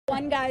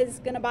one guy's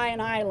going to buy an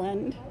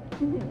island,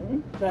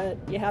 but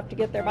you have to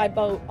get there by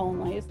boat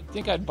only. I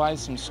think I'd buy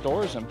some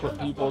stores and put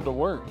people to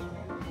work,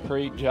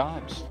 create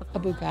jobs. A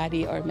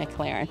Bugatti or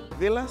McLaren.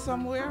 Villa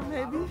somewhere,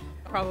 maybe?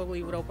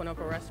 Probably would open up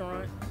a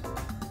restaurant.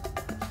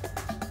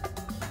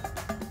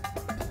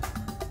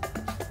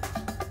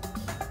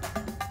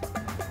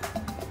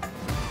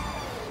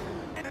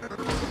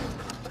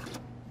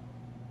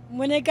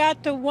 When it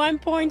got to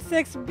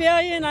 1.6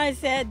 billion, I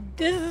said,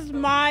 this is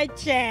my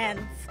chance.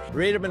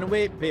 Read them and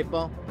weep,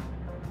 people.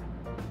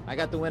 I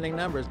got the winning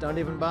numbers, don't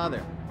even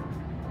bother.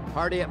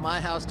 Party at my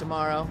house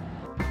tomorrow.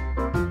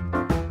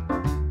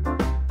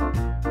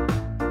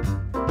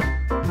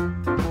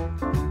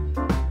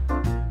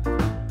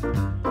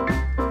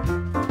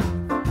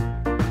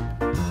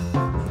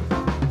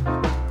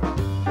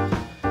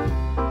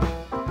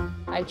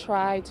 I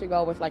try to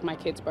go with like my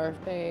kid's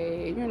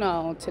birthday, you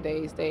know,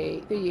 today's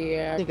date, the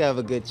year. I think I have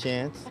a good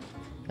chance.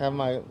 I have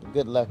my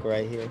good luck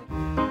right here.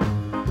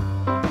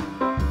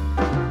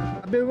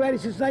 I've been ready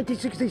since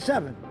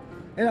 1967,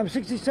 and I'm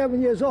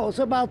 67 years old. It's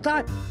about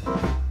time.